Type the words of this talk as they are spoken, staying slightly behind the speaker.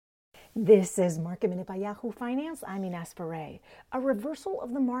This is Market Minute by Yahoo Finance. I'm Ines Ferre. A reversal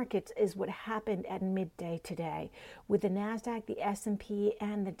of the markets is what happened at midday today, with the Nasdaq, the S&P,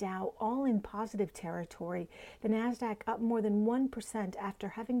 and the Dow all in positive territory. The Nasdaq up more than 1% after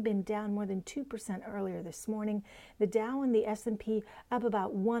having been down more than 2% earlier this morning. The Dow and the S&P up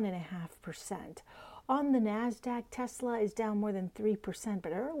about 1.5%. On the Nasdaq, Tesla is down more than 3%,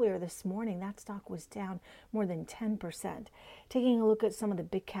 but earlier this morning, that stock was down more than 10%. Taking a look at some of the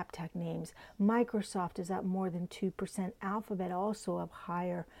big cap tech names, Microsoft is up more than 2%, Alphabet also up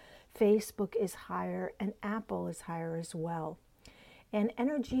higher, Facebook is higher, and Apple is higher as well. And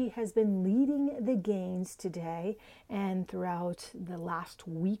energy has been leading the gains today and throughout the last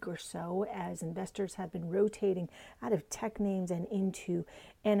week or so as investors have been rotating out of tech names and into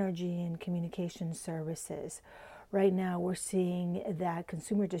energy and communication services. Right now, we're seeing that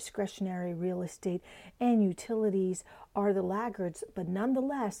consumer discretionary real estate and utilities are the laggards, but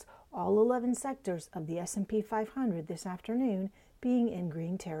nonetheless, all 11 sectors of the S&P 500 this afternoon being in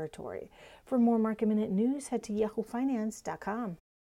green territory. For more Market Minute news, head to yahoofinance.com.